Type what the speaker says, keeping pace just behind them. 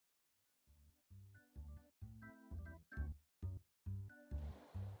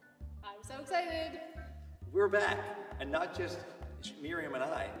so excited. We're back, and not just Miriam and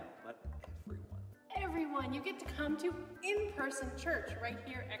I, but everyone. Everyone, you get to come to in-person church right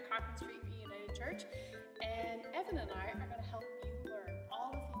here at Cochrane Street Reunited Church. And Evan and I are going to help you learn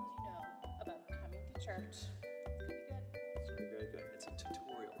all the things you know about coming to church. It's going to be good. It's going to be very good. It's a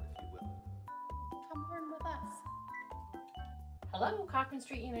tutorial, if you will. Come learn with us. Hello, Cochrane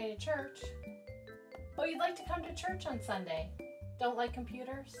Street United Church. Oh, you'd like to come to church on Sunday? Don't like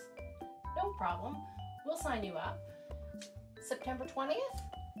computers? No problem. We'll sign you up. September 20th?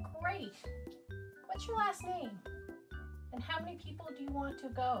 Great. What's your last name? And how many people do you want to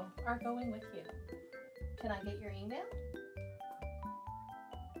are going with you? Can I get your email?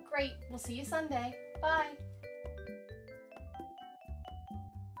 Great. We'll see you Sunday. Bye.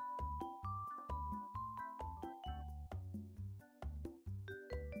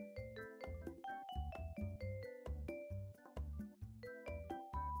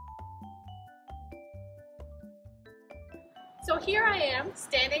 So here I am,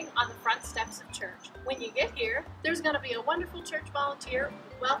 standing on the front steps of church. When you get here, there's going to be a wonderful church volunteer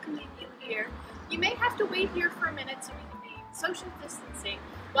welcoming you here. You may have to wait here for a minute so we can be social distancing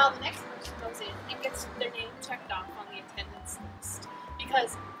while the next person goes in and gets their name checked off on the attendance list.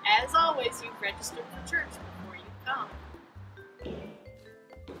 Because, as always, you've registered for church before you come.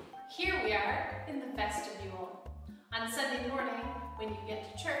 Here we are in the vestibule. On Sunday morning, when you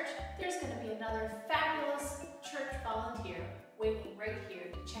get to church, there's going to be another fabulous church volunteer waiting right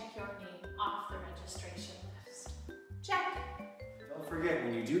here to check your name off the registration list. Check. Don't forget,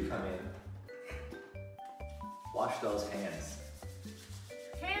 when you do come in, wash those hands.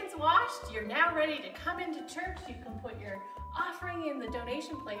 Hands washed, you're now ready to come into church. You can put your offering in the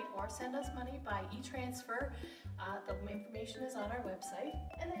donation plate or send us money by e-transfer. The information is on our website.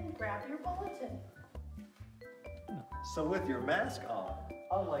 And then grab your bulletin. So with your mask on,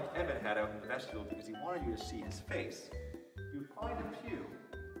 unlike Evan had out in the vestibule because he wanted you to see his face, you find a pew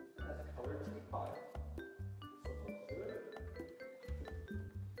that has a colored teapot.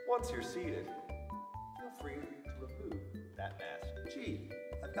 Once you're seated, feel free to remove that mask. Gee,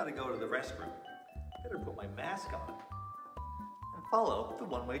 I've got to go to the restroom. Better put my mask on and follow the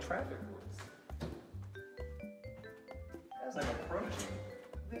one-way traffic rules. As I'm approaching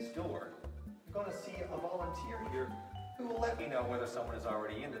this door, I'm going to see a volunteer here who will let me know whether someone is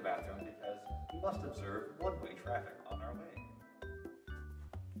already in the bathroom because we must observe one-way traffic on our way.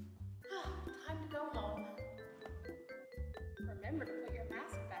 Time to go home. Remember to put your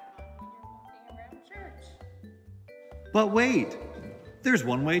mask back on when you're walking around church. But wait, there's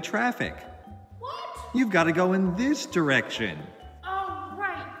one-way traffic. What? You've got to go in this direction. Oh,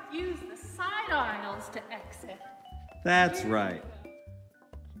 right. Use the side aisles to exit. That's right.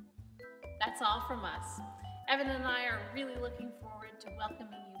 That's all from us. Evan and I are really looking forward to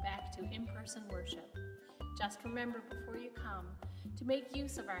welcoming you back to in-person worship. Just remember before you come to make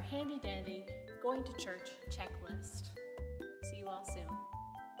use of our handy-dandy going to church checklist. See you all soon.